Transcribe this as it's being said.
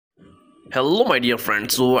Hello my dear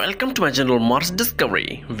friends, welcome to my channel Mars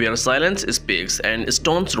Discovery, where silence speaks and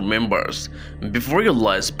stones remembers. Before you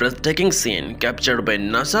lies breathtaking scene captured by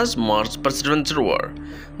NASA's Mars Perseverance rover,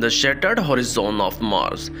 the shattered horizon of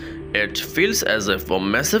Mars. It feels as if a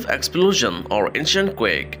massive explosion or ancient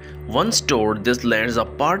quake once tore these lands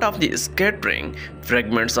apart of the scattering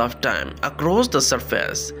fragments of time across the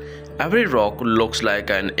surface. Every rock looks like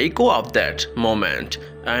an echo of that moment,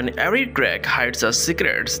 and every crack hides a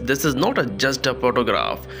secret. This is not just a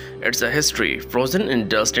photograph, it's a history frozen in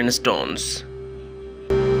dust and stones.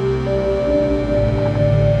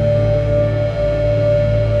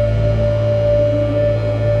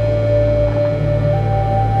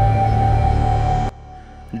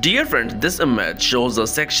 Dear friends, this image shows a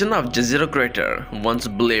section of Jezero crater once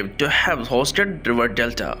believed to have hosted river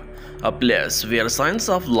delta, a place where signs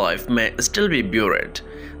of life may still be buried.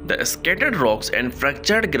 The scattered rocks and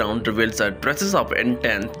fractured ground reveals a traces of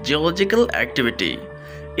intense geological activity.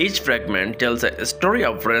 Each fragment tells a story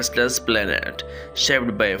of restless planet,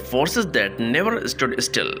 shaped by forces that never stood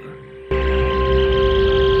still.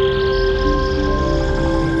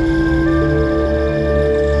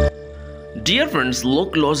 Dear friends,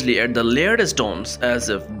 look closely at the layered stones as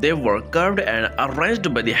if they were carved and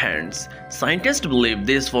arranged by the hands. Scientists believe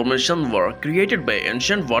these formations were created by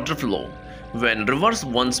ancient water flow. When rivers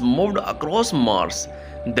once moved across Mars,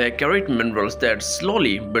 they carried minerals that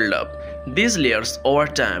slowly built up. These layers over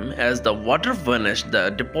time, as the water vanished, the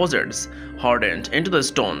deposits hardened into the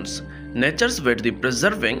stones. Nature's way to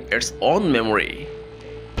preserving its own memory.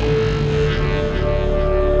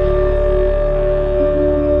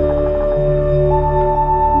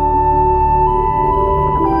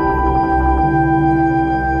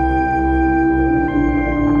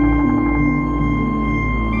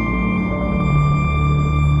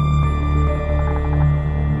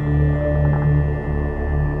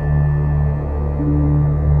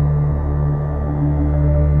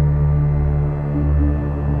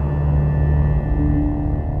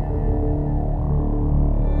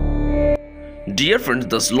 Dear friends,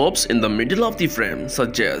 the slopes in the middle of the frame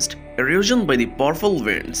suggest erosion by the powerful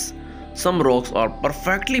winds. Some rocks are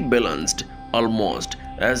perfectly balanced, almost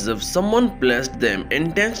as if someone placed them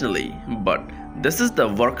intentionally, but this is the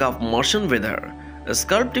work of Martian weather,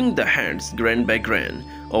 sculpting the hands grain by grain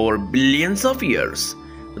over billions of years.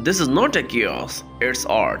 This is not a chaos, it's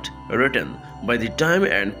art, written by the time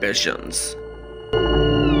and patience.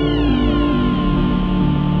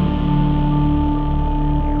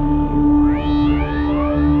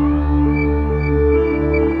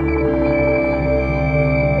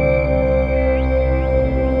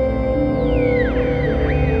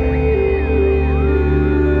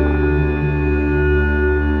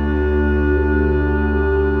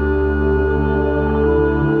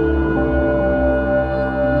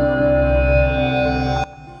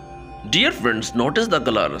 Dear friends, notice the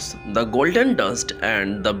colors, the golden dust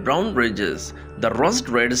and the brown ridges, the rust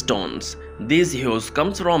red stones. These hues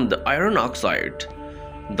come from the iron oxide,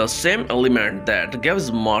 the same element that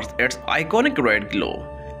gives Mars its iconic red glow.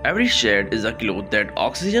 Every shade is a clue that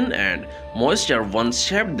oxygen and moisture once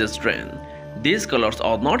shaped this terrain. These colors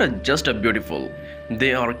are not just beautiful,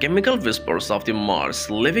 they are chemical whispers of the Mars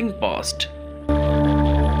living past.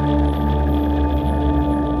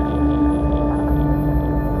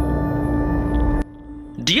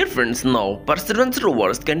 Dear friends, now Perseverance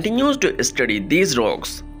rovers continues to study these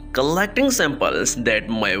rocks, collecting samples that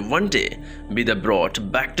may one day be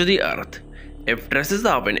brought back to the Earth. If traces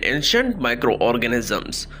of an ancient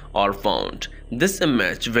microorganisms are found, this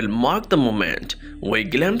image will mark the moment we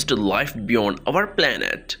glimpse to life beyond our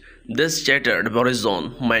planet. This shattered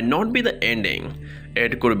horizon might not be the ending,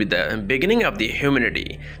 it could be the beginning of the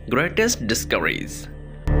humanity's greatest discoveries.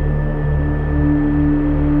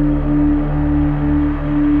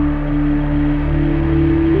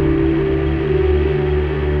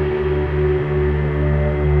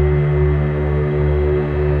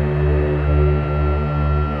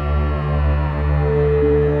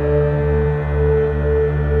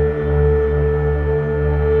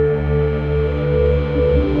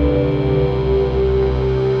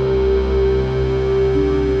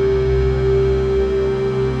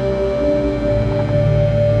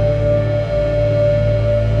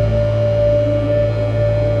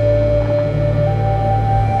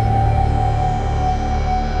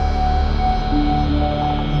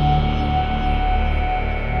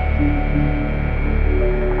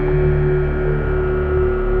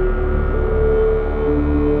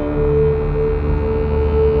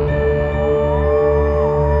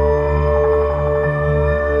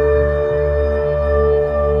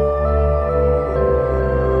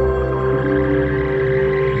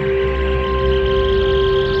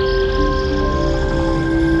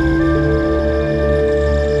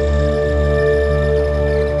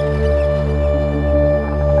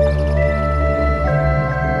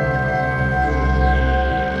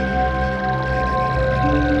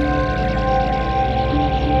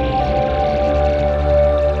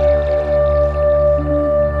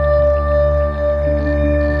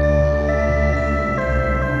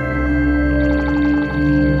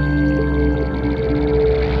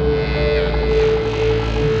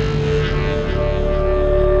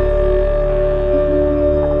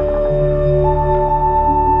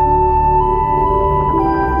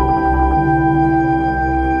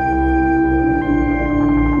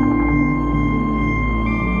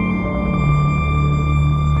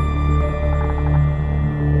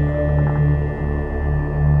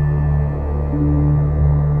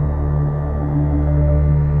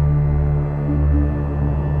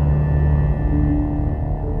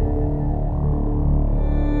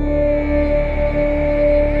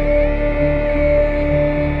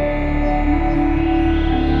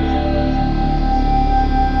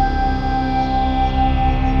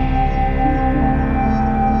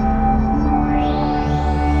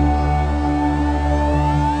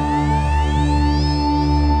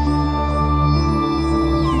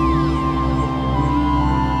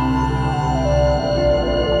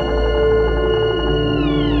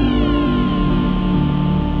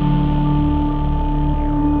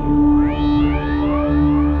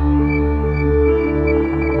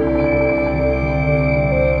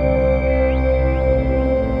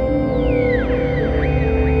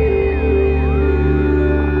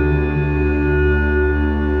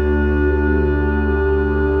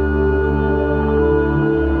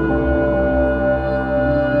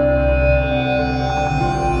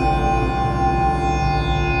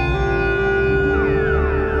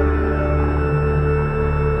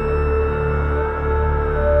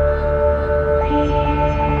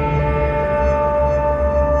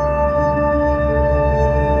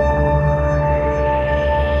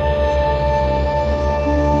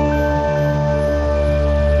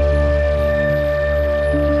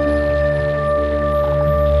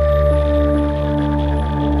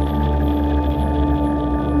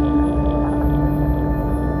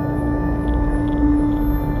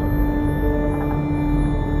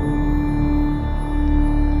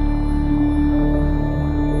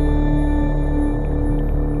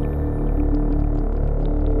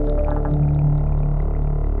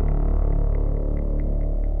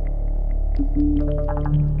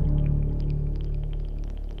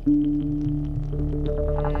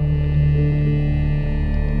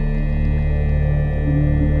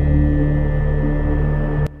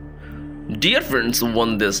 Dear friends,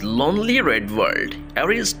 on this lonely red world,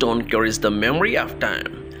 every stone carries the memory of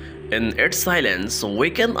time. In its silence, we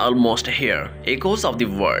can almost hear echoes of the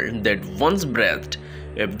world that once breathed.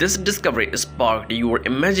 If this discovery sparked your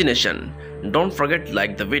imagination, don't forget to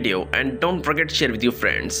like the video and don't forget to share with your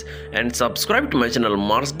friends and subscribe to my channel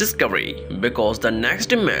Mars Discovery, because the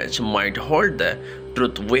next image might hold the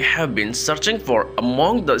truth we have been searching for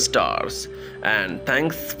among the stars. And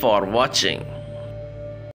thanks for watching.